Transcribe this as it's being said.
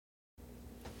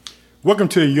Welcome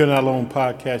to the You're Not Alone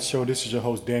podcast show. This is your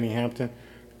host, Danny Hampton,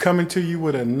 coming to you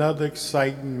with another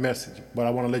exciting message. But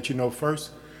I want to let you know first,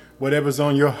 whatever's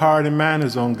on your heart and mind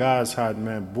is on God's heart and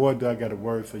mind. Boy, do I got a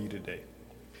word for you today.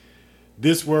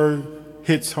 This word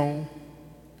hits home.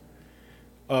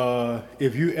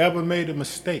 If you ever made a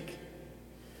mistake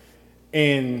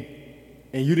and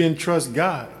you didn't trust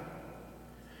God,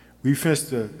 we finished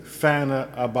to find out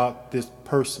about this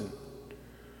person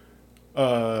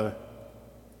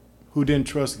who didn't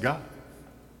trust God.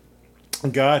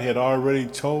 God had already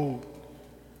told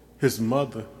his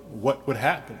mother what would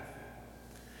happen.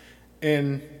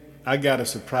 And I got a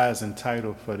surprising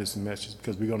title for this message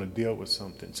because we're going to deal with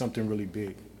something really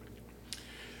big.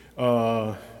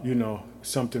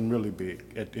 Something really big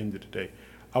at the end of the day.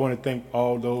 I want to thank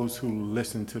all those who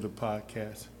listen to the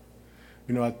podcast.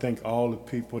 I thank all the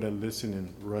people that listen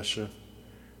in Russia,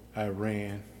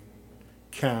 Iran,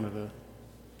 Canada,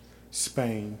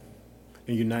 Spain,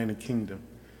 and United Kingdom.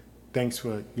 Thanks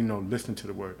for, listening to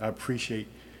the word. I appreciate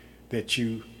that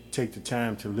you take the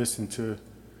time to listen to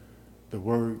the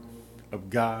word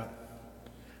of God.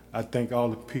 I thank all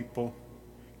the people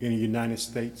in the United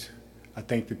States. I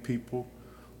thank the people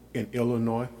in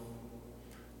Illinois,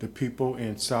 the people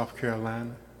in South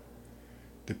Carolina,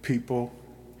 the people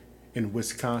in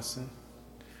Wisconsin,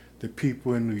 the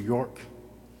people in New York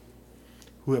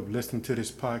who have listened to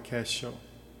this podcast show.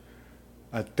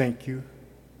 I thank you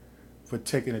for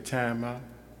taking the time out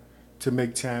to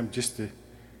make time just to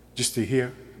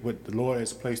hear what the Lord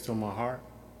has placed on my heart.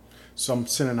 So I'm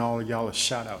sending all of y'all a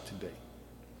shout out today.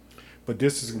 But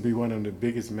this is going to be one of the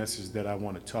biggest messages that I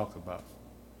want to talk about.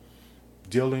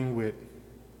 Dealing with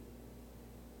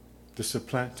the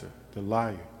supplanter, the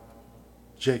liar,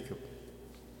 Jacob.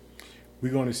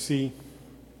 We're going to see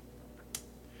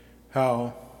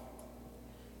how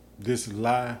this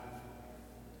lie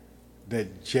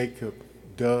that Jacob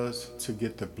does to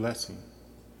get the blessing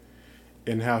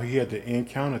and how he had to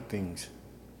encounter things.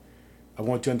 I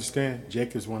want you to understand,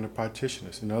 Jacob is one of the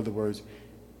partitioners. In other words,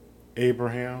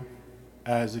 Abraham,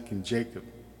 Isaac, and Jacob.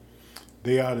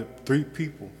 They are the three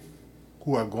people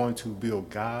who are going to build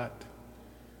God,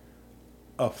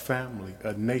 a family,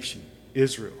 a nation,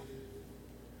 Israel.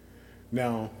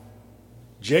 Now,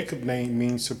 Jacob's name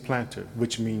means supplanter,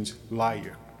 which means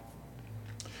liar.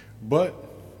 But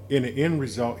in the end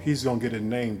result, he's going to get a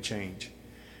name change.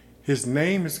 His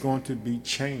name is going to be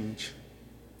changed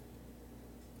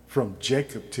from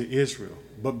Jacob to Israel.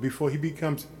 But before he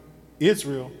becomes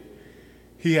Israel,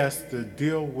 he has to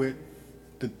deal with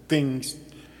the things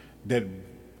that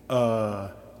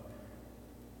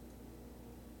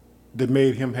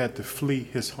made him have to flee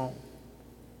his home.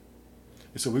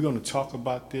 And so we're going to talk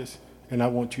about this, and I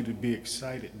want you to be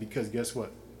excited because guess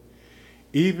what?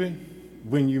 Even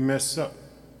when you mess up,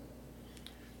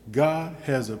 God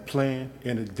has a plan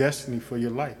and a destiny for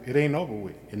your life. It ain't over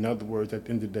with. In other words, at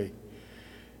the end of the day,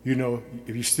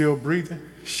 if you're still breathing,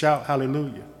 shout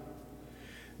hallelujah.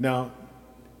 Now,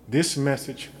 this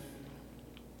message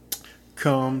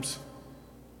comes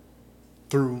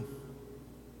through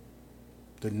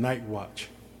the night watch.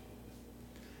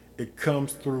 It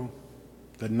comes through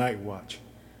the night watch.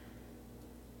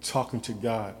 Talking to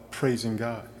God, praising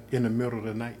God in the middle of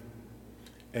the night,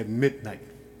 at midnight.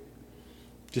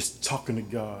 Just talking to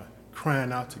God,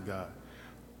 crying out to God.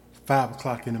 5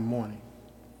 o'clock in the morning.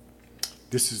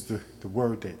 This is the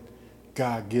word that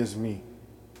God gives me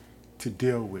to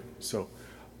deal with. So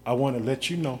I want to let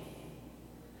you know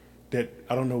that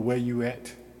I don't know where you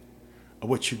at or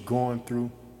what you're going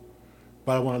through,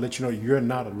 but I want to let you know you're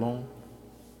not alone.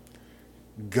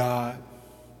 God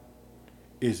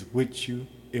is with you,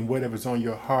 and whatever's on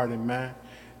your heart and mind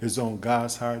is on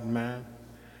God's heart and mind.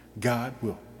 God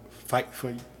will fight for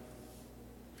you.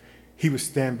 He will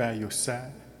stand by your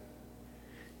side.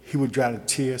 He will dry the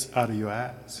tears out of your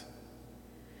eyes.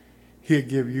 He'll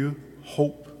give you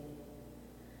hope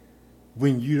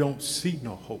when you don't see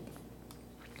no hope.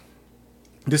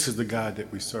 This is the God that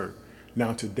we serve.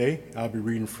 Now today, I'll be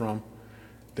reading from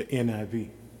the NIV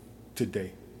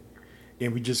today.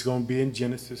 And we're just going to be in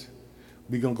Genesis.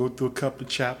 We're going to go through a couple of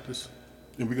chapters,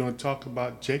 and we're going to talk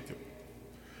about Jacob.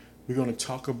 We're going to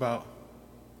talk about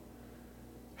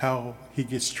how he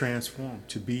gets transformed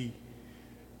to be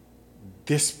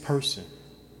this person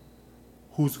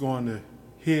who's going to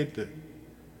head the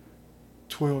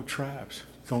 12 tribes.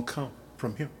 Going to come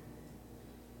from him.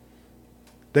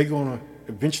 They're going to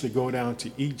eventually go down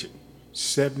to Egypt,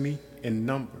 70 in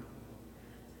number.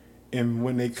 And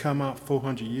when they come out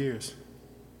 400 years,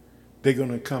 they're going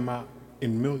to come out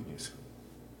in millions.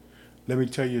 Let me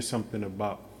tell you something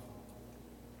about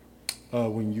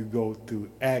when you go through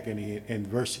agony and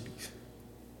adversities.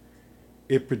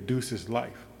 It produces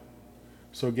life.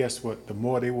 So guess what? The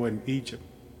more they were in Egypt,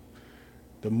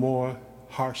 the more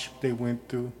hardship they went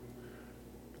through,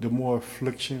 the more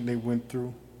affliction they went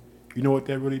through. You know what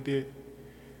that really did?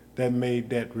 That made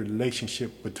that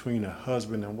relationship between a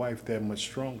husband and wife that much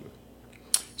stronger.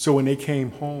 So when they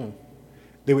came home,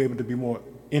 they were able to be more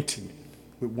intimate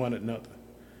with one another.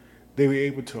 They were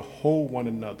able to hold one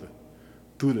another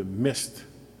through the midst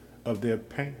of their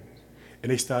pain.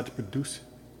 And they started to produce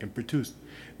and produce.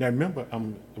 Now remember, I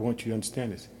want you to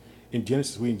understand this. In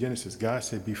Genesis, God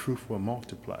said, be fruitful and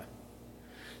multiply.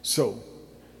 So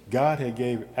God had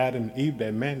gave Adam and Eve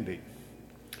that mandate.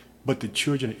 But the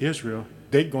children of Israel,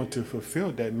 they're going to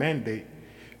fulfill that mandate.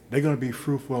 They're going to be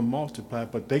fruitful and multiply,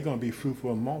 but they're going to be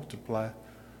fruitful and multiply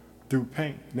through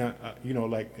pain. Now,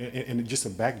 and just a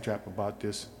backdrop about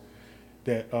this,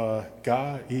 that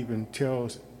God even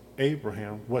tells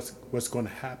Abraham what's going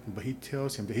to happen, but he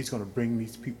tells him that he's going to bring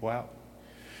these people out.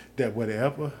 That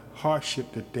whatever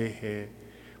hardship that they had,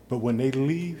 but when they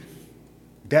leave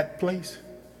that place,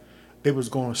 they was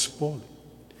going to spoil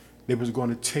it. They was going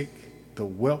to take the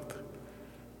wealth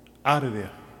out of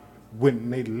there when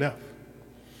they left.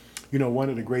 You know, one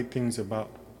of the great things about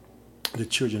the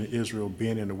children of Israel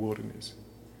being in the wilderness,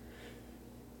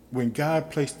 when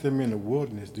God placed them in the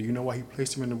wilderness, do you know why he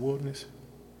placed them in the wilderness?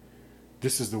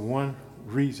 This is the one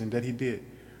reason that he did.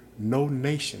 No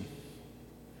nation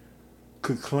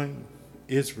could claim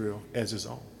Israel as his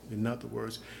own. In other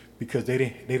words, because they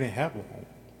didn't have a home.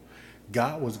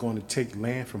 God was going to take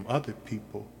land from other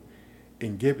people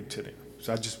and give it to them.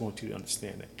 So I just want you to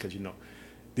understand that, because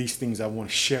these things I want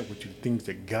to share with you, things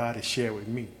that God has shared with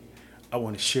me, I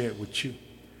want to share it with you.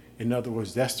 In other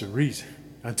words, that's the reason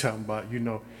I'm talking about,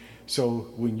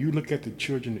 So when you look at the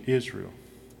children of Israel,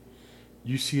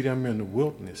 you see them in the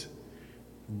wilderness,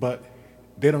 but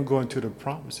they don't go into the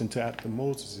promise until after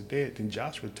Moses is dead. Then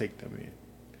Joshua take them in.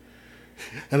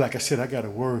 And like I said, I got a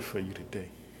word for you today.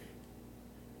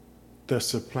 The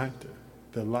supplanter,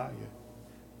 the liar,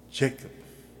 Jacob.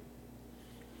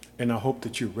 And I hope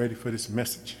that you're ready for this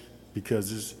message,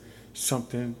 because it's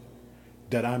something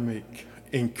that I'm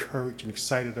encouraged and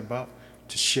excited about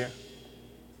to share.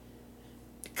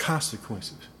 The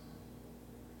consequences,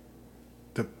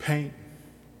 the pain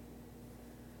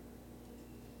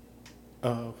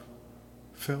of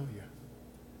failure,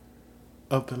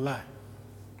 of the lie.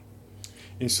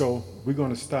 And so we're going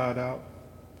to start out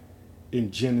in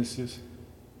Genesis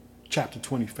chapter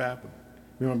 25.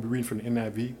 We're going to be reading from the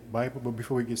NIV Bible. But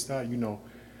before we get started,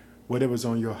 whatever's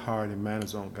on your heart and mind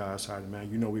is on God's heart and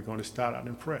mind. We're going to start out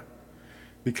in prayer,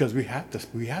 because we have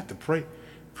to pray.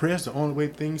 Prayer is the only way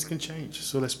things can change.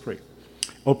 So let's pray.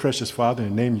 Oh, precious Father, in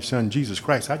the name of your Son, Jesus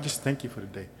Christ, I just thank you for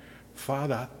today.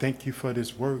 Father, I thank you for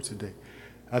this word today.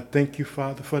 I thank you,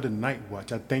 Father, for the night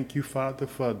watch. I thank you, Father,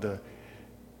 for the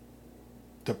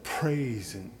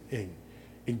praise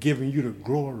and giving you the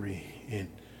glory and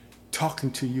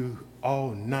talking to you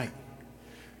all night,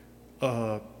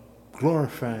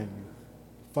 glorifying you.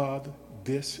 Father,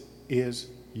 this is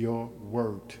your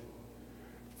word.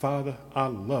 Father, I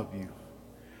love you.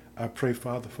 I pray,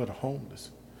 Father, for the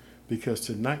homeless, because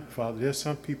tonight, Father, there's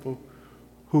some people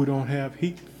who don't have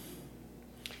heat.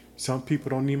 Some people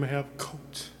don't even have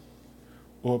coats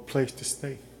or a place to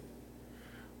stay.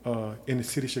 In the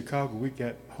city of Chicago, we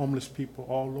got homeless people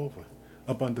all over,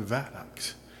 up under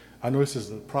viaducts. I know this is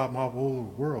a problem all over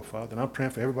the world, Father, and I'm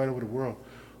praying for everybody over the world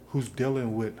who's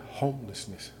dealing with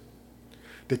homelessness,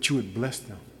 that you would bless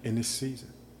them in this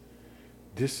season.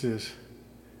 This is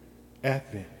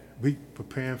Advent. We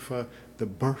preparing for the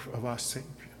birth of our Savior.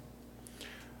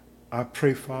 I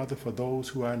pray, Father, for those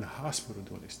who are in the hospital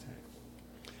during this time.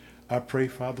 I pray,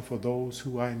 Father, for those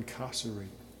who are incarcerated.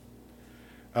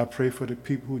 I pray for the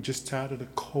people who are just tired of the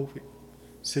COVID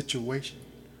situation,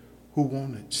 who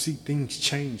want to see things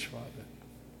change, Father.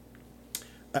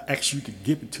 I ask you to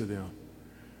give it to them.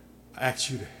 I ask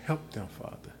you to help them,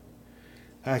 Father.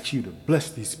 I ask you to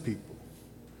bless these people.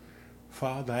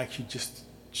 Father, I ask you just to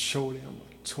show them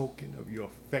a token of your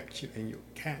affection and your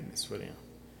kindness for them.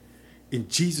 In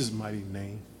Jesus' mighty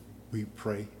name, we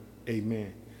pray.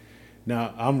 Amen.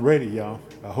 Now, I'm ready, y'all.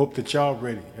 I hope that y'all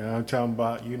ready. And I'm talking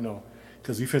about,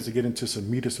 because we finna get into some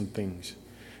meat of some things.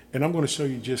 And I'm going to show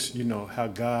you just, how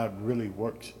God really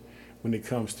works when it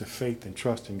comes to faith and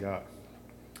trust in God.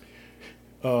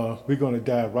 We're going to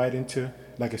dive right into,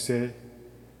 like I said,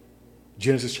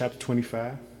 Genesis chapter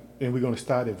 25. And we're going to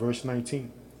start at verse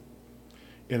 19.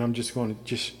 And I'm just going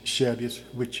to share this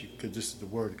with you, because this is the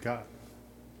word of God.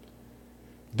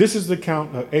 This is the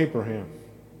account of Abraham,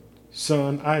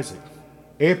 son Isaac,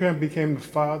 Abraham became the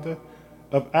father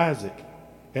of Isaac,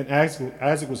 and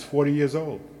Isaac was 40 years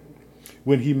old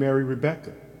when he married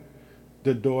Rebekah,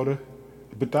 the daughter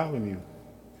of Bartholomew,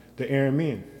 the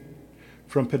Aramean,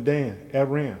 from Padan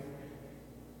Aram,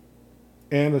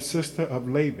 and a sister of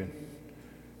Laban.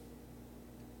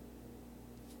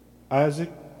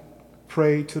 Isaac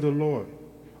prayed to the Lord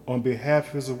on behalf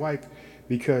of his wife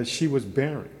because she was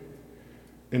barren,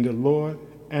 and the Lord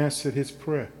answered his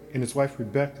prayer, and his wife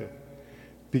Rebekah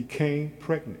became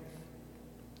pregnant.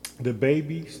 The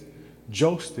babies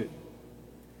jostled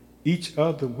each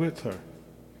other with her,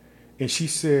 and she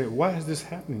said, "Why is this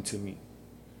happening to me?"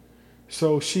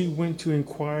 So she went to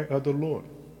inquire of the Lord,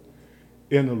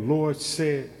 and the Lord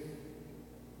said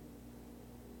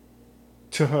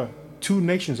to her, "Two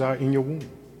nations are in your womb.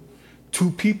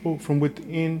 Two people from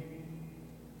within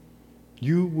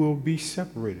you will be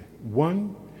separated.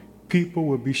 One people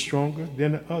will be stronger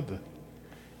than the other,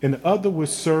 and the other will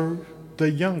serve the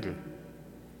younger."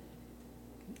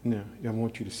 Now, I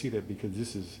want you to see that because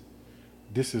this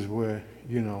is where,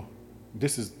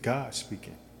 this is God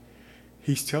speaking.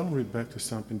 He's telling Rebekah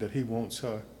something that he wants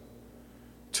her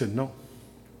to know.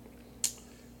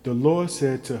 The Lord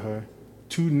said to her,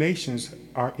 "Two nations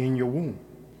are in your womb,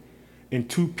 and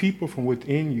two people from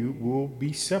within you will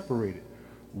be separated.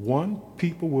 One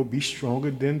people will be stronger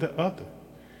than the other,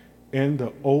 and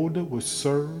the older will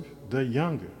serve the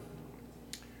younger."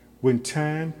 When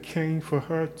time came for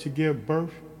her to give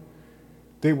birth,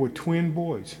 they were twin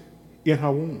boys in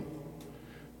her womb.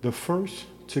 The first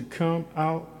to come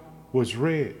out was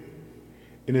red,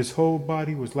 and his whole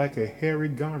body was like a hairy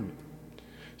garment.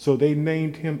 So they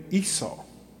named him Esau.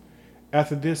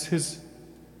 After this, his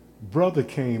brother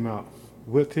came out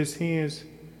with his hands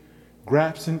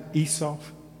grasping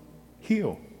Esau's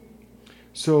heel.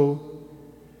 So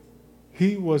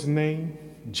he was named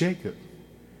Jacob.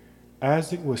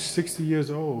 Isaac was 60 years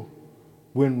old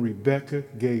when Rebekah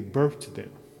gave birth to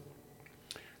them.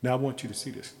 Now I want you to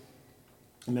see this.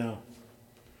 Now,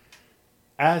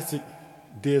 Isaac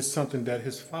did something that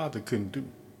his father couldn't do.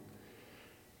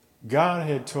 God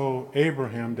had told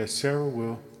Abraham that Sarah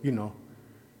will,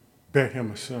 bear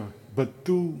him a son. But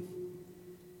through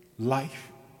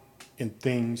life and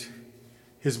things,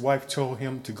 his wife told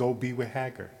him to go be with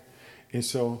Hagar. And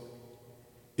so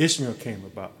Ishmael came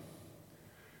about.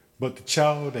 But the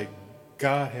child that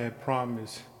God had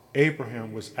promised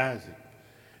Abraham was Isaac.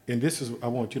 And this is, I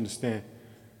want you to understand,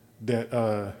 that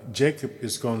Jacob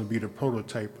is going to be the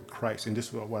prototype of Christ. And this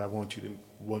is what I want you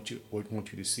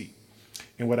to see.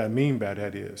 And what I mean by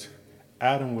that is,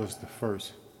 Adam was the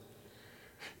first.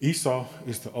 Esau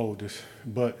is the oldest,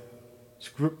 but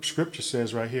Scripture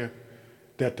says right here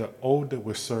that the older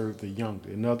will serve the younger.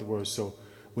 In other words, so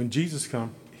when Jesus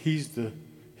comes, he's the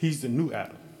new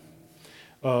Adam.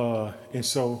 And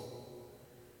so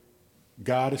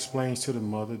God explains to the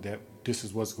mother that this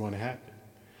is what's going to happen.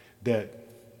 That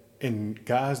in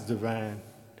God's divine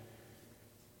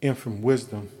infinite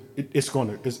wisdom, it's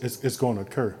going to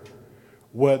occur.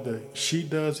 Whether she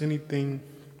does anything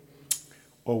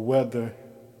or whether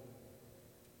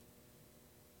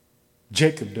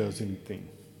Jacob does anything.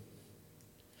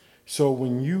 So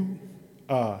when you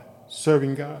are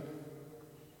serving God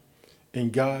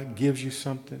and God gives you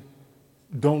something,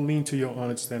 don't lean to your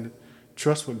understanding.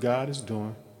 Trust what God is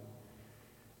doing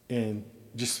and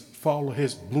just follow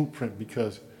his blueprint,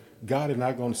 because God is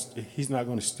not going to, he's not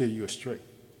going to steer you astray.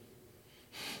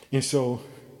 And so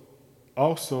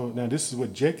also, now this is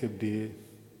what Jacob did.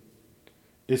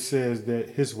 It says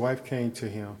that his wife came to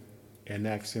him and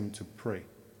asked him to pray.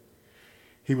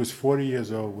 He was 40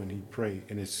 years old when he prayed,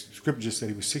 and his scripture just said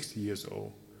he was 60 years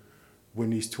old when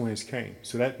these twins came.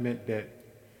 So that meant that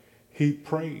he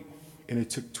prayed, and it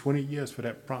took 20 years for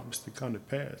that promise to come to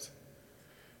pass.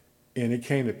 And it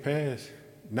came to pass,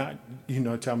 not,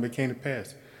 time it came to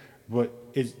pass, but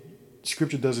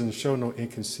scripture doesn't show no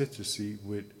inconsistency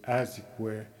with Isaac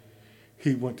where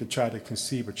he went to try to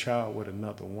conceive a child with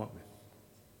another woman.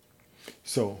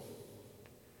 So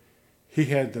he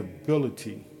had the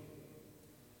ability.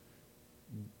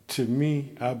 To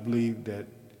me, I believe that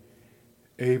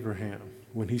Abraham,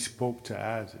 when he spoke to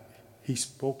Isaac, he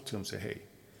spoke to him and said, "Hey,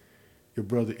 your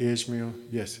brother Ishmael,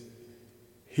 yes,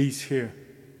 he's here,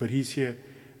 but he's here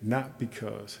not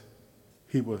because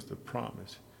he was the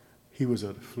promise. He was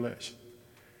of the flesh.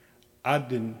 I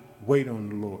didn't wait on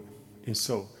the Lord. And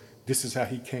so this is how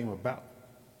he came about.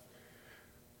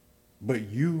 But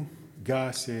you,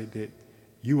 God said that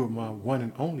you are my one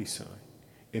and only son."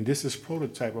 And this is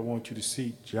prototype. I want you to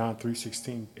see John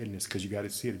 3:16 in this, because you got to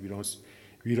see it. If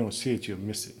you don't see it, you'll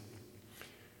miss it.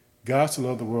 God so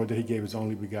loved the world that he gave his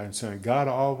only begotten son. God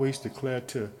always declared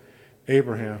to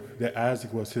Abraham that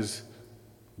Isaac was his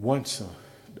one son,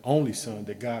 the only son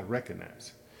that God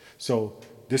recognized. So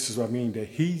this is what I mean, that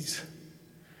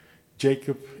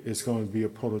Jacob is going to be a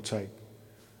prototype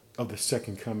of the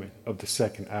second coming of the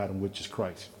second Adam, which is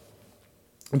Christ.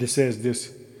 And it says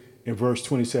this in verse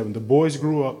 27, the boys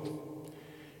grew up,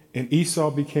 and Esau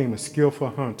became a skillful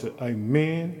hunter, a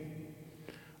man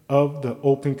of the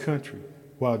open country,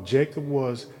 while Jacob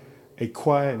was a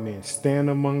quiet man, staying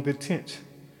among the tents.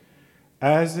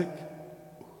 Isaac,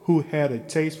 who had a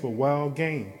taste for wild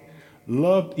game,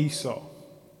 loved Esau,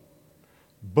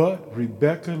 but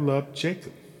Rebekah loved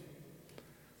Jacob.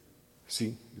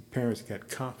 See, the parents got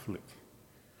conflict.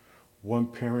 One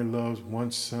parent loves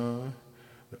one son,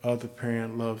 the other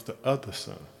parent loves the other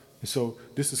son. And so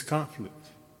this is conflict.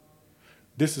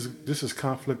 This is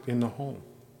conflict in the home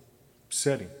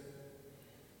setting.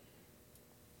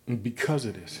 And because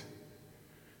of this,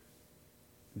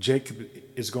 Jacob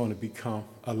is going to become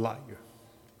a liar,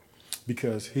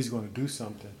 because he's going to do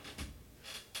something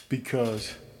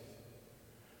because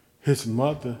his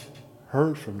mother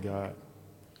heard from God,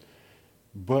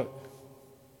 but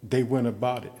they went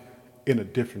about it in a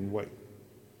different way.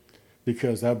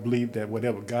 Because I believe that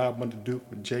whatever God wanted to do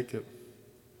with Jacob,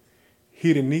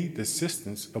 he didn't need the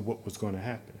assistance of what was going to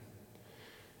happen.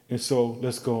 And so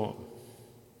let's go on.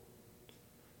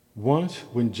 Once,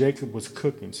 when Jacob was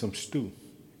cooking some stew,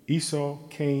 Esau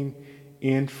came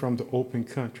in from the open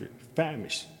country,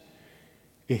 famished.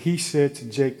 And he said to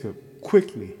Jacob,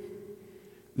 quickly,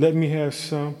 let me have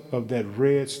some of that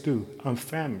red stew. I'm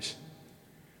famished.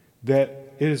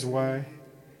 That is why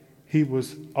he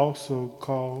was also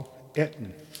called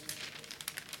Edom.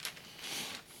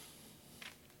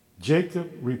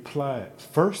 Jacob replied,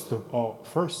 first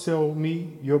sell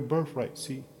me your birthright.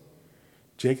 See,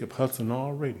 Jacob hustling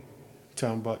already.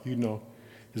 Talking about,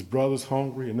 his brother's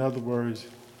hungry. In other words,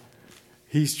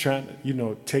 he's trying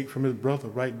to, take from his brother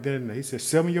right then and there. He said,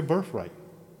 sell me your birthright.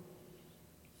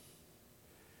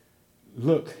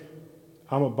 Look,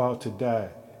 I'm about to die,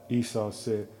 Esau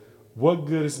said. What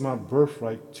good is my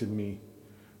birthright to me?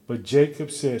 But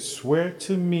Jacob said, swear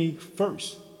to me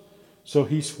first. So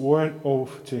he swore an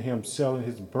oath to him, selling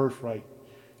his birthright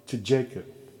to Jacob.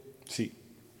 See,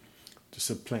 the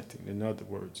supplanting, in other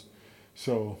words.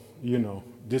 So,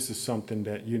 this is something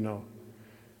that,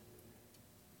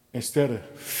 instead of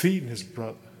feeding his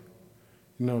brother,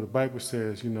 the Bible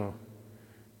says,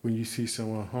 when you see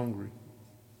someone hungry,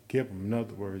 give him. In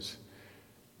other words,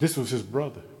 this was his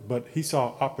brother, but he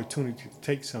saw opportunity to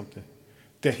take something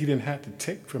that he didn't have to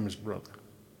take from his brother.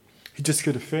 He just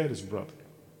could have fed his brother.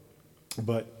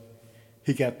 But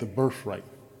he got the birthright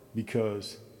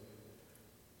because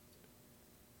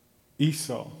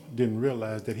Esau didn't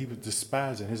realize that he was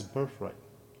despising his birthright.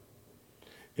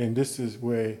 And this is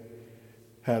where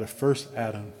how the first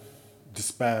Adam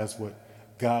despised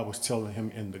what God was telling him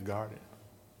in the garden.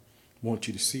 I want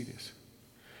you to see this.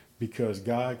 Because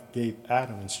God gave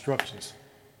Adam instructions.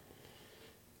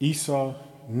 Esau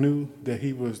knew that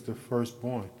he was the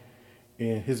firstborn,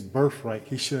 and his birthright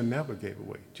he should have never gave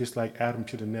away, just like Adam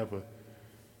should have never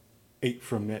ate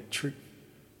from that tree.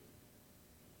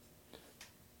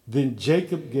 Then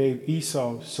Jacob gave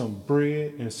Esau some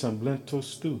bread and some lentil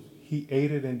stew. He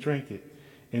ate it and drank it,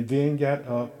 and then got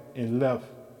up and left.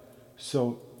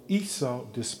 So Esau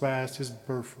despised his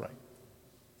birthright.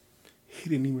 He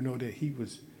didn't even know that he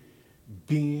was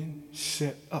being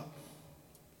set up.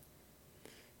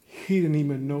 He didn't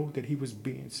even know that he was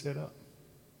being set up.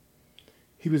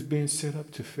 He was being set up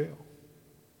to fail.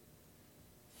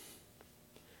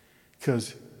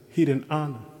 Because he didn't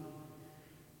honor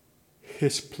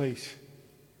his place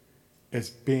as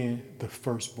being the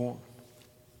firstborn.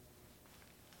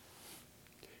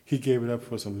 He gave it up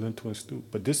for some lentil and stew.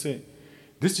 But this is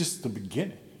just the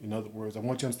beginning. In other words, I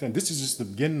want you to understand, this is just the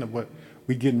beginning of what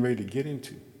we're getting ready to get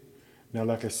into. Now,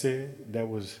 like I said, that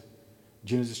was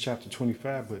Genesis chapter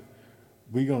 25, but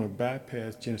we're going to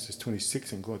bypass Genesis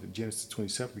 26 and go to Genesis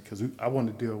 27 because I want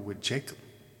to deal with Jacob.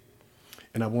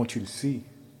 And I want you to see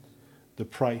the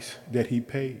price that he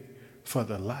paid for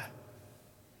the lie.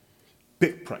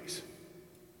 Big price.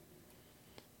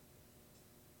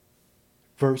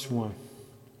 Verse 1.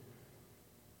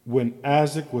 When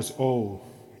Isaac was old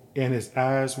and his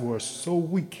eyes were so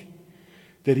weak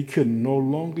that he could no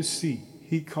longer see,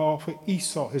 he called for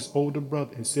Esau, his older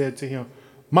brother, and said to him,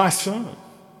 my son,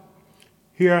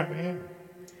 here I am.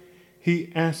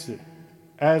 He answered.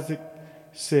 Isaac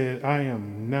said, I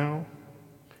am now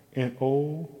an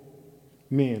old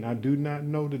man. I do not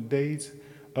know the days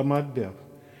of my death.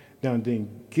 Now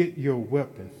then, get your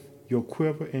weapon, your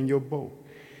quiver and your bow,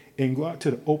 and go out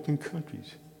to the open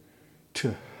countries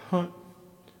to hunt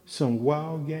some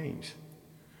wild games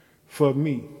for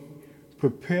me.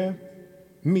 Prepare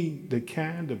me the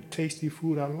kind of tasty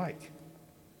food I like.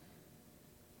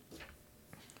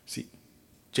 See,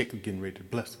 Jacob getting ready to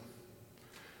bless him.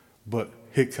 But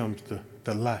here comes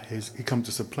the lie. Here comes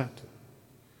the supplanter.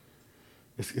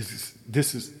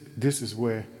 This is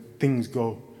where things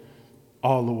go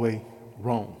all the way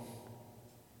wrong.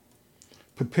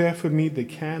 Prepare for me the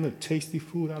kind of tasty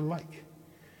food I like,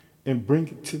 and bring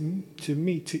it to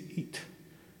me to eat,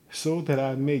 so that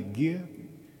I may give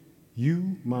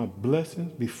you my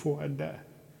blessings before I die.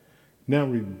 Now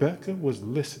Rebekah was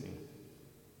listening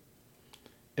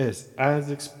as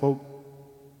Isaac spoke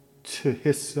to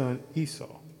his son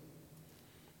Esau.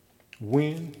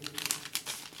 When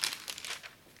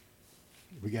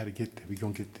we got to get there, we're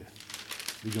going to get there.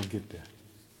 We're going to get there.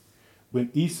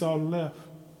 When Esau left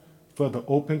for the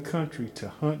open country to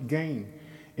hunt game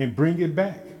and bring it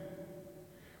back,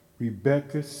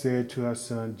 Rebekah said to her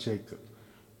son Jacob,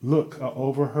 "Look, I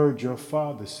overheard your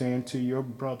father saying to your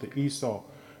brother Esau,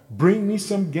 'Bring me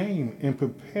some game and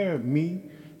prepare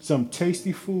me some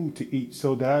tasty food to eat,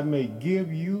 so that I may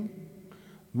give you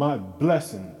my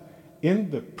blessing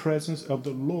in the presence of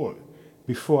the Lord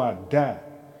before I die.'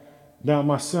 Now,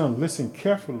 my son, listen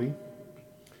carefully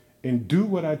and do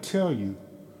what I tell you.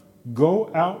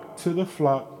 Go out to the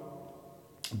flock,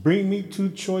 bring me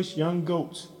 2 choice young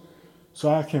goats, so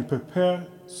I can prepare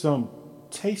some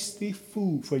tasty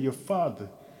food for your father,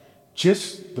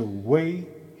 just the way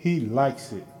he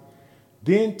likes it.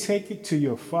 Then take it to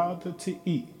your father to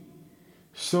eat,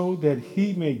 so that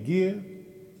he may give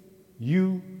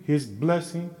you his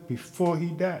blessing before he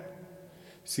died."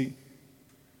 See,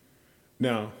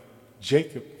 now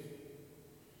Jacob,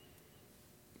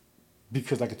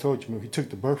 because like I told you, he took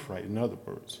the birthright, in other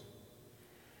words.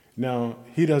 Now,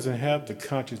 he doesn't have the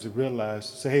conscience to realize,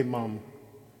 say, "Hey, mama,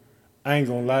 I ain't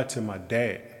going to lie to my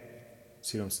dad."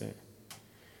 See what I'm saying?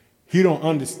 He don't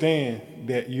understand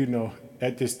that,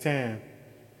 at this time,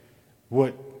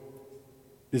 what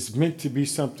is meant to be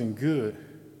something good,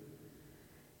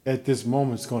 at this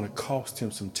moment is going to cost him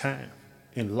some time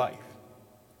in life.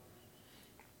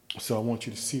 So I want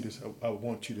you to see this. I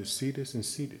want you to see this and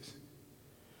see this.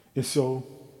 And so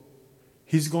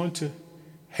he's going to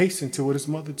hasten to what his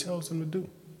mother tells him to do.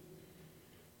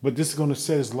 But this is going to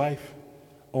set his life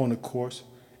on a course.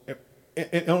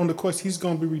 And on the course, he's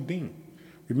going to be redeemed.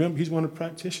 Remember, he's one of the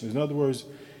practitioners. In other words,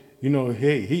 he's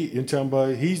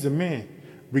the man.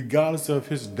 Regardless of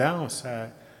his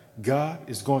downside, God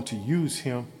is going to use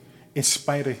him in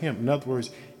spite of him. In other words,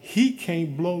 he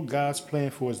can't blow God's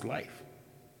plan for his life.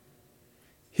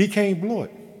 He can't blow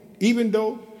it. Even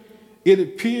though it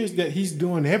appears that he's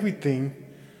doing everything,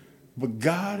 but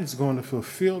God is going to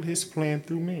fulfill his plan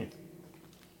through man.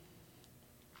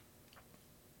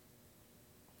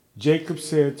 Jacob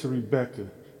said to Rebekah,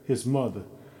 his mother,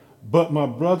 "But my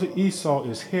brother Esau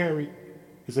is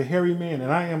a hairy man,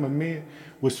 and I am a man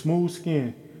with smooth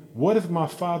skin. What if my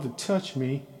father touched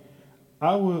me?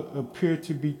 I would appear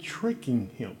to be tricking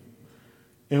him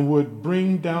and would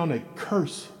bring down a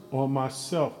curse on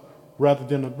myself rather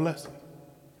than a blessing."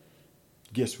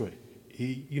 Guess what?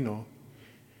 He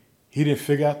didn't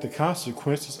figure out the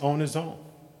consequences on his own.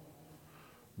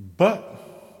 But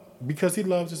because he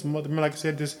loves his mother, like I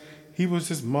said, he was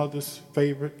his mother's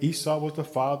favorite. Esau was the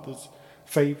father's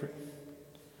favorite.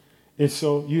 And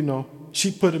so,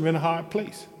 she put him in a hard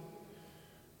place.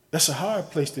 That's a hard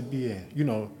place to be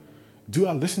in. Do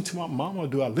I listen to my mama or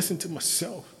do I listen to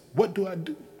myself? What do I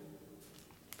do?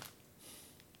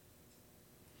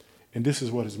 And this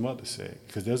is what his mother said,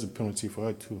 because there's a penalty for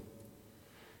her too.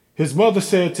 His mother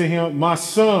said to him, "My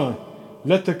son,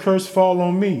 let the curse fall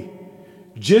on me.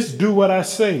 Just do what I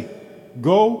say.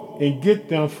 Go and get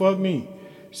them for me."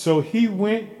 So he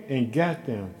went and got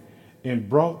them and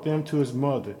brought them to his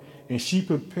mother, and she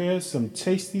prepared some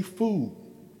tasty food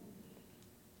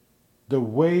the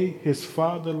way his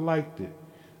father liked it.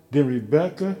 Then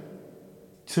Rebekah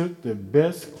took the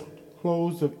best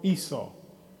clothes of Esau,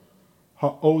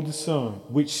 her oldest son,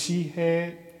 which she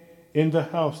had in the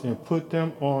house, and put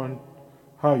them on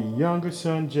her younger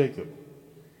son Jacob.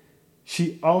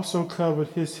 She also covered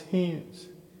his hands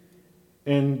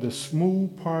and the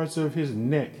smooth parts of his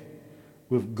neck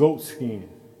with goat skin.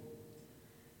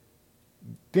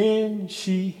 Then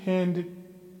she handed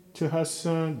to her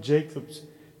son Jacob's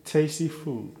tasty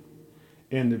food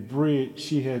and the bread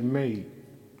she had made.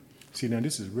 See, now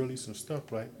this is really some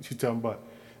stuff, right? She's talking about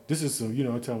this is some,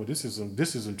 I'm talking about this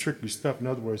is some tricky stuff. In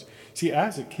other words, see,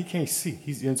 Isaac, he can't see.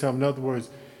 In other words,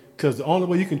 Because the only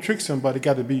way you can trick somebody,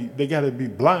 they got to be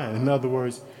blind. In other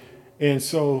words, and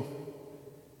so,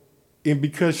 and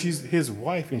because she's his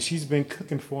wife and she's been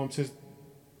cooking for him since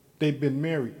they've been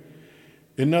married.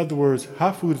 In other words,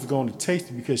 her food is going to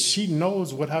taste it because she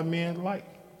knows what her man like.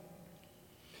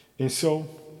 And so,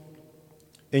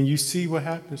 and you see what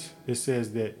happens. It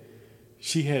says that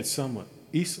she had some of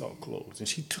Esau clothes, and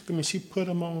she took them and she put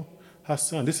them on her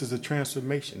son. This is a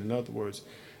transformation. In other words,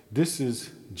 this is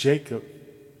Jacob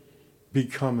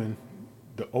becoming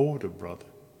the older brother,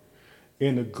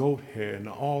 and the goat hair and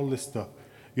all this stuff.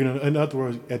 You know, in other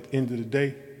words, at the end of the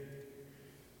day,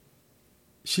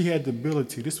 she had the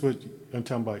ability. This is what I'm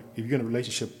talking about. If you're in a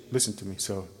relationship, listen to me.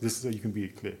 So this is so you can be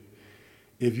clear.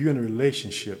 If you're in a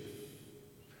relationship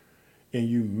and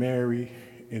you marry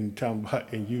and talking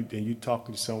about and you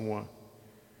talking to someone,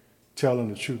 tell them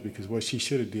the truth, because what she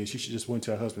should have did, she should just went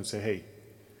to her husband and say, "Hey,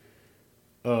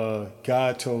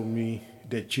 God told me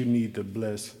that you need to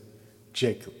bless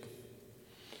Jacob."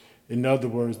 In other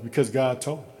words, because God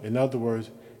told him. In other words,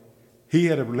 he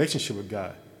had a relationship with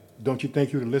God. Don't you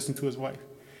think he would have listened to his wife?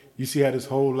 You see how this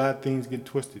whole lot of things get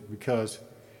twisted because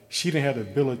she didn't have the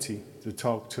ability to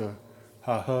talk to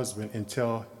her husband and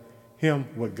tell him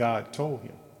what God told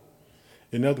him.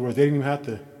 In other words, they didn't even have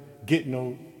to get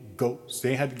no goats.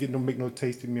 They didn't have to make no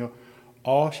tasty meal.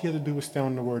 All she had to do was stand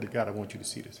on the word of God. I want you to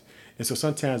see this. And so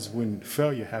sometimes when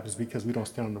failure happens because we don't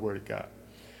stand on the word of God.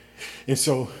 And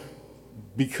so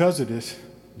because of this,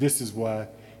 this is why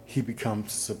he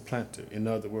becomes supplanter. In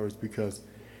other words, because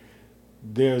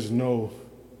there's no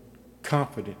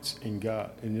confidence in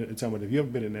God. And you're talking about, if you ever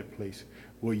been in that place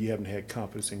where you haven't had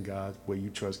confidence in God, where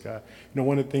you trust God,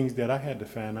 one of the things that I had to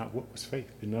find out, what was faith?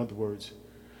 In other words,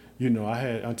 I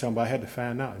had to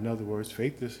find out. In other words,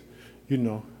 faith is,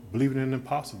 believing in the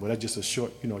impossible. That's just a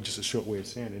short way of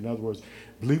saying it. In other words,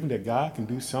 believing that God can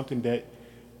do something that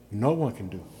no one can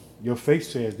do. Your faith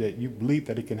says that you believe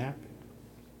that it can happen.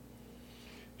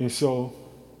 And so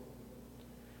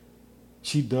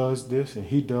she does this and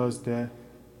he does that.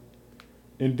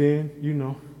 And then,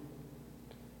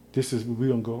 this is where we're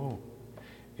going to go on.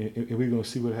 And we're going to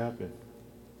see what happened.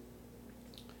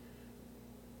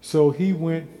 So he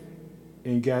went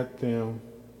and got them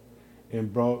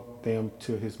and brought them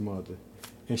to his mother.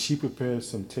 And she prepared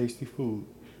some tasty food,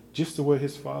 just the way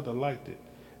his father liked it.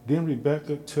 Then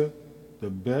Rebekah took the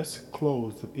best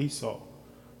clothes of Esau,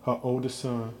 her oldest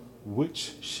son,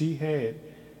 which she had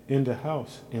in the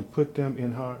house, and put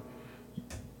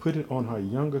it on her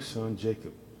younger son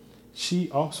Jacob.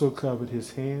 She also covered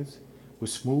his hands with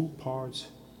smooth parts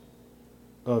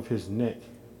of his neck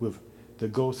with the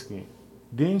goatskin.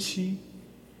 Then she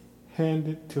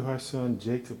handed to her son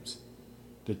Jacob's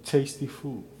the tasty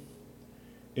food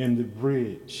and the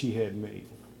bread she had made.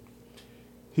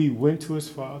 He went to his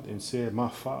father and said, "My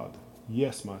father."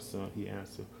 "Yes, my son," he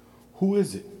answered. "Who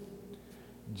is it?"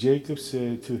 Jacob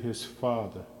said to his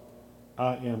father,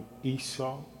 "I am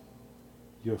Esau,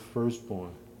 your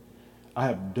firstborn. I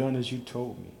have done as you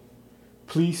told me.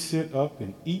 Please sit up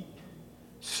and eat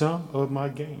some of my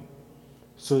game,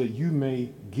 so that you may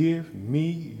give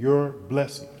me your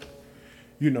blessing."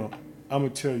 I'm going to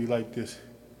tell you like this.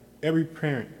 Every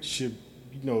parent should,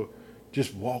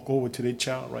 just walk over to their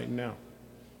child right now,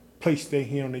 place their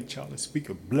hand on their child and speak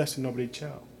a blessing over their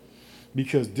child,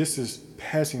 because this is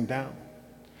passing down.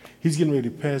 He's getting ready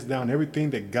to pass down everything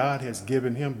that God has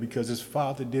given him, because his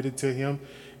father did it to him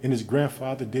and his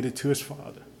grandfather did it to his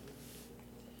father.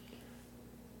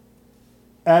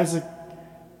 Isaac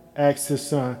asked his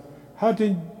son, "How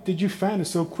did you find it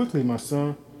so quickly, my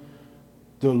son?"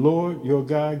 "The Lord your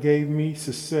God gave me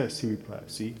success," he replied.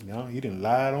 See, now he didn't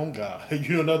lie on God.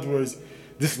 In other words,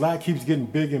 this lie keeps getting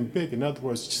big and big. In other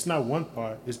words, it's just not one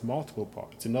part, it's multiple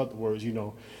parts. In other words,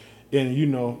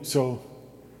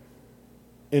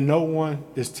 and no one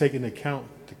is taking account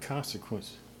the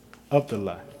consequence of the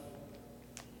lie.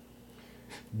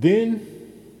 Then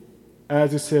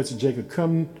Isaac said to Jacob,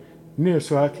 "Come near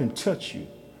so I can touch you,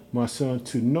 my son,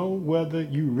 to know whether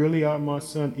you really are my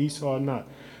son Esau or not."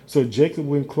 So Jacob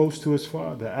went close to his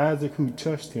father, Isaac, who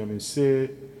touched him and said,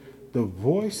 "The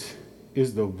voice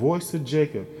is the voice of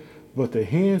Jacob, but the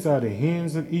hands are the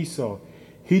hands of Esau."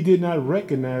 He did not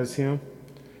recognize him,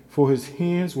 for his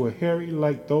hands were hairy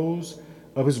like those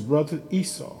of his brother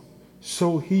Esau.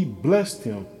 So he blessed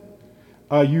him.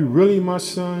 "Are you really my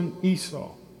son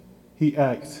Esau?" he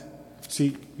asked.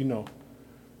 See,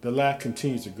 the lie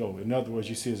continues to go. In other words,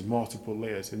 you see it's multiple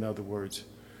layers. In other words,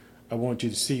 I want you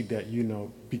to see that,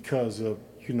 because of,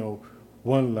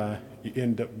 one lie, you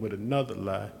end up with another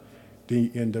lie, then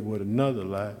you end up with another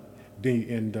lie, then you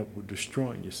end up with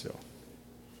destroying yourself.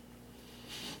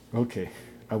 Okay,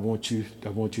 I want you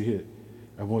to hear.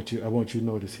 I want you to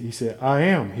notice. He said, I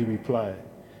am, he replied.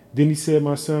 Then he said,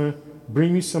 my son,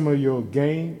 bring me some of your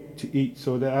game to eat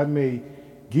so that I may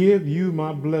give you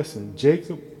my blessing.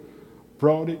 Jacob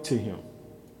brought it to him,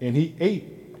 and he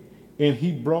ate, and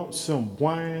he brought some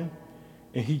wine,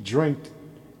 and he drank it.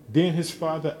 Then his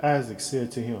father Isaac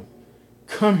said to him,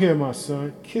 come here, my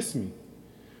son, kiss me.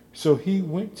 So he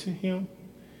went to him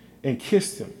and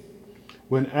kissed him.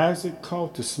 When Isaac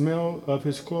caught the smell of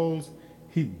his clothes,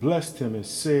 he blessed him and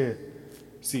said,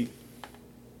 see,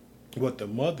 what the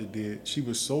mother did, she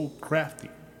was so crafty.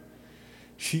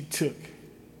 She took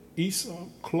Esau's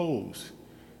clothes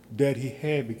that he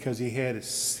had because he had a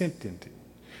scent in it.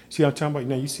 See, I'm talking about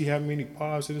now. You see how many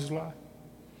parts of this lie?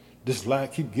 This lie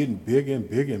keep getting bigger and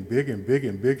bigger and bigger and bigger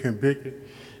and bigger and bigger.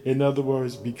 In other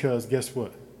words, because guess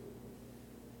what?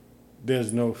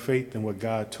 There's no faith in what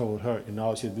God told her, and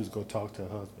all she had to do is go talk to her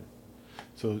husband.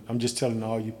 So I'm just telling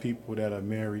all you people that are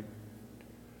married,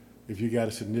 if you got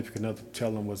a significant other,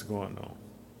 tell them what's going on.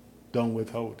 Don't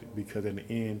withhold it, because in the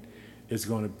end, it's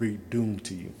going to be doomed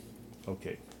to you.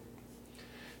 Okay.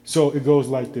 So it goes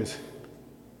like this.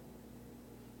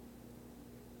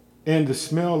 And the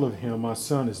smell of him, my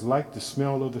son, is like the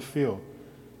smell of the field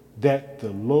that the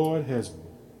Lord has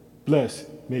blessed.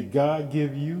 May God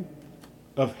give you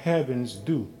of heaven's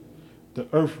dew, the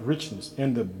earth richness,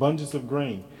 and the abundance of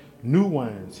grain, new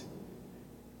wines.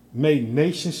 May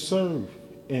nations serve,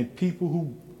 and people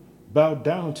who bow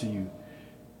down to you.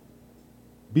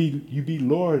 You be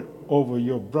Lord over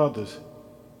your brothers,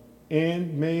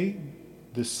 and may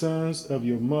the sons of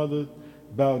your mother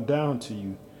bow down to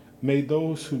you. May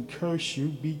those who curse you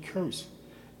be cursed,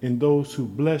 and those who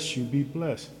bless you be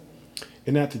blessed.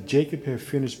 And after Jacob had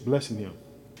finished blessing him,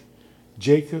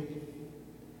 Jacob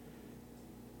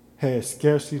had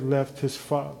scarcely left his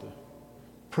father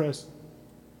present.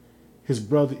 His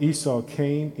brother Esau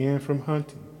came in from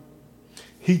hunting.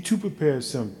 He too prepared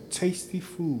some tasty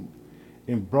food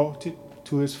and brought it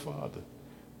to his father.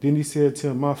 Then he said to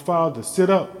him, my father, sit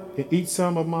up and eat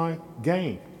some of my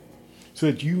game, so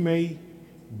that you may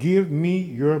give me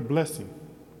your blessing.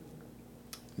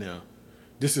 Now,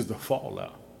 this is the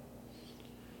fallout.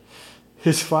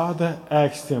 His father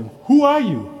asked him, who are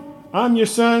you? I'm your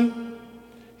son.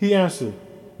 He answered,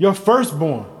 your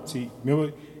firstborn. See,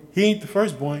 remember, he ain't the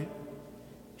firstborn.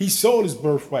 He sold his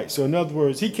birthright. So in other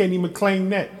words, he can't even claim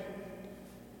that.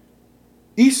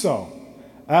 Esau,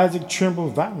 Isaac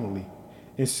trembled violently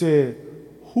and said,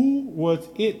 who was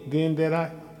it then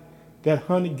that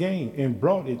hunted game and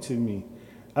brought it to me?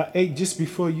 I ate just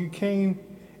before you came,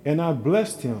 and I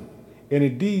blessed him, and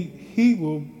indeed he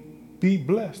will be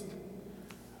blessed.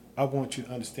 I want you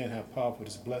to understand how powerful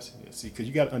this blessing is. See, because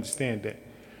you got to understand that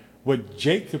what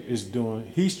Jacob is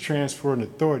doing, he's transferring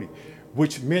authority,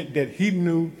 which meant that he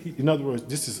knew, in other words,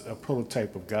 this is a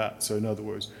prototype of God. So in other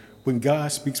words, when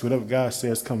God speaks, whatever God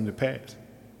says comes to pass.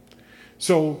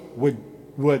 So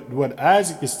what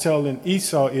Isaac is telling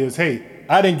Esau is, hey,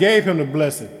 I didn't gave him the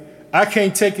blessing. I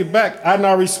can't take it back. I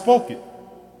already spoke it.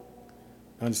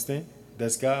 Understand?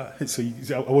 That's God. So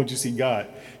I want you to see God.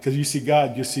 Because you see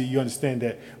God, you understand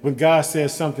that when God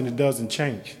says something, it doesn't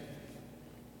change.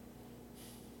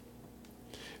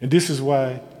 And this is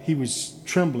why he was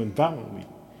trembling violently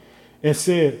and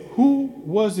said, who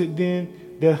was it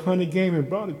then that hunted game and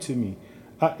brought it to me?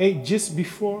 I ate just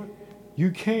before you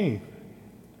came.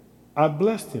 I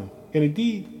blessed him. And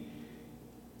indeed,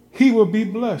 he will be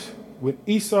blessed. When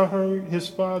Esau heard his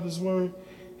father's word,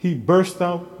 he burst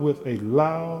out with a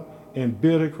loud and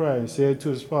bitter cry and said to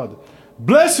his father,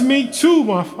 bless me too,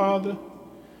 my father.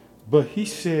 But he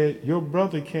said, your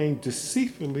brother came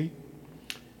deceitfully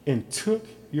and took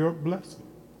your blessing.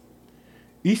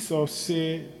 Esau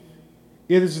said,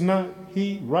 it is not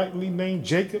he rightly named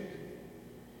Jacob?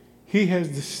 He has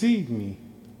deceived me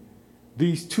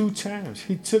these 2 times.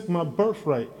 He took my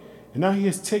birthright, and now he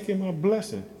has taken my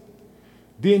blessing.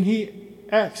 Then he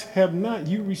asked, have not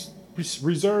you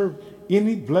reserved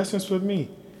any blessings for me?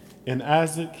 And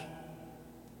Isaac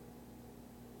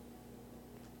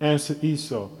answered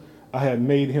Esau, I have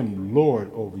made him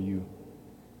Lord over you,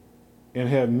 and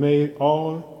have made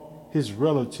all his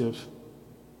relatives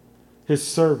his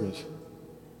servants,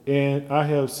 and I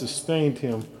have sustained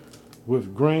him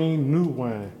with grain, new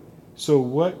wine. So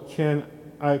what can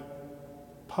I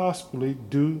possibly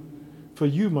do for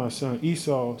you, my son?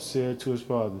 Esau said to his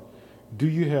father, do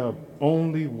you have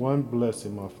only one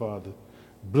blessing, my father?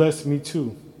 Bless me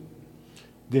too.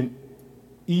 Then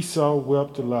Esau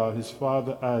wept aloud. His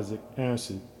father Isaac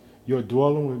answered, your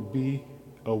dwelling will be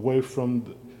away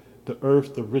from the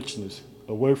earth, the richness,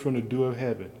 away from the dew of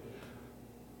heaven,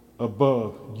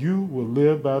 above, you will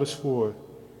live by the sword,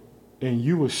 and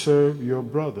you will serve your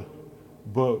brother.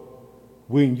 But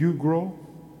when you grow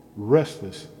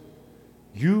restless,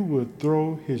 you will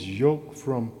throw his yoke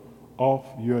from off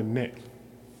your neck.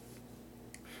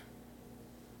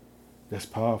 That's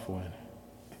powerful, ain't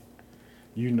it?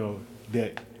 You know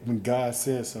that when God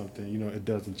says something, it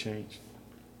doesn't change.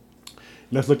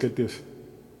 Let's look at this.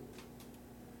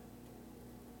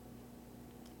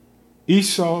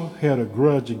 Esau had a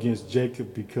grudge against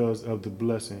Jacob because of the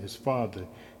blessing his father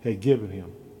had given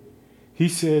him. He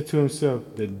said to himself,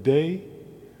 the day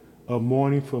of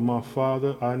mourning for my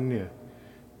father are near.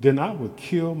 Then I will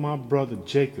kill my brother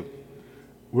Jacob.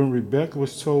 When Rebekah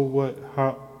was told what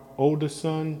her older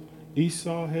son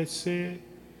Esau had said,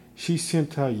 she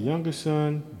sent her younger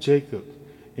son Jacob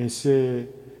and said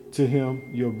to him,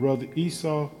 your brother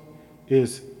Esau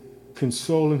is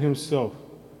consoling himself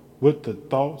with the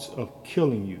thoughts of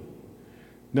killing you.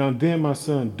 Now then, my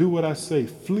son, do what I say.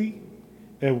 Flee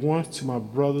at once to my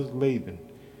brother Laban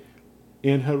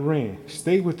in Haran.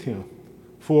 Stay with him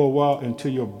for a while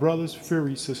until your brother's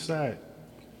fury subsides.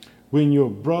 When your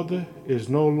brother is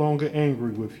no longer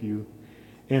angry with you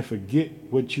and forget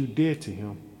what you did to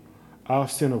him, I'll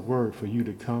send a word for you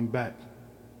to come back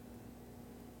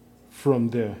from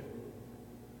there.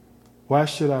 Why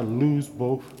should I lose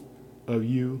both of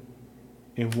you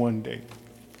in one day?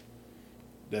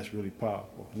 That's really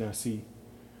powerful. Now see,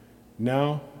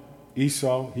 now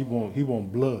Esau, he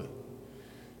want blood.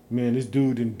 Man, this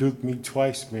dude done duped me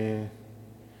twice, man.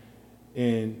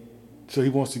 And so he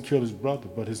wants to kill his brother,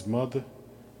 but his mother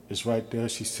is right there.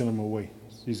 She sent him away.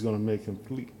 She's gonna make him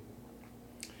flee.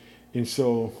 And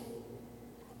so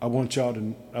I want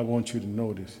you to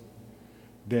know this,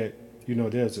 that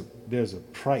there's a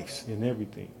price in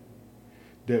everything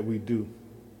that we do.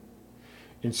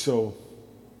 And so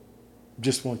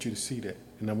just want you to see that,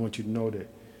 and I want you to know that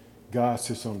God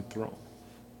sits on the throne.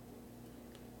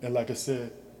 And like I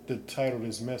said, the title of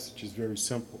this message is very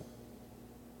simple.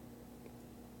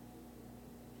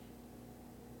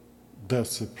 The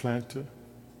supplanter,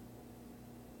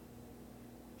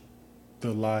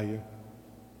 the liar,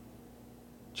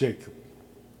 Jacob.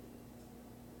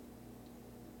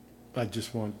 I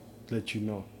just want to let you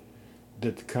know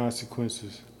that the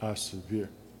consequences are severe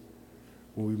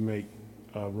when we make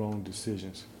wrong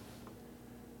decisions.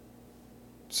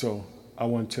 So I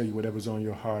want to tell you, whatever's on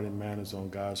your heart and mind is on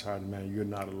God's heart and mind. You're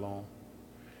not alone.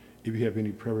 If you have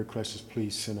any prayer requests,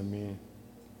 please send them in.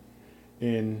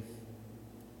 And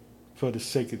for the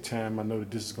sake of time, I know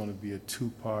that this is going to be a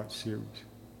 2-part series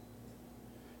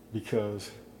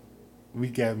because we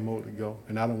got more to go,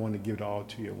 and I don't want to give it all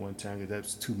to you at one time because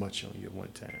that's too much on you at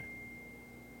one time.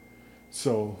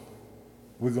 So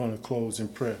we're going to close in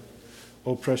prayer.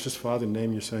 Oh, precious Father, in the name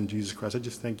of your Son, Jesus Christ, I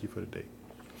just thank you for today.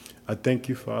 I thank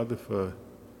you, Father, for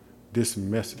this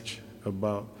message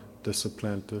about the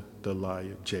supplanter, the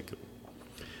liar, Jacob.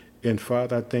 And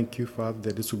Father, I thank you, Father,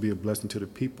 that this will be a blessing to the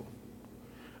people.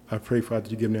 I pray, Father,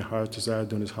 that you give them their heart's desire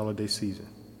during this holiday season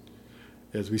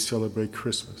as we celebrate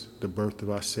Christmas, the birth of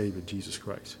our Savior, Jesus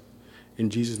Christ. In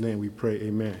Jesus' name we pray,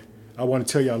 amen. I want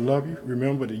to tell you I love you.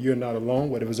 Remember that you're not alone.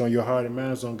 Whatever's on your heart and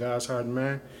mind is on God's heart and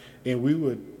mind. And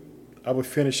I would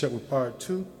finish up with part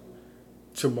 2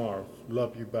 tomorrow.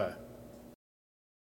 Love you, bye.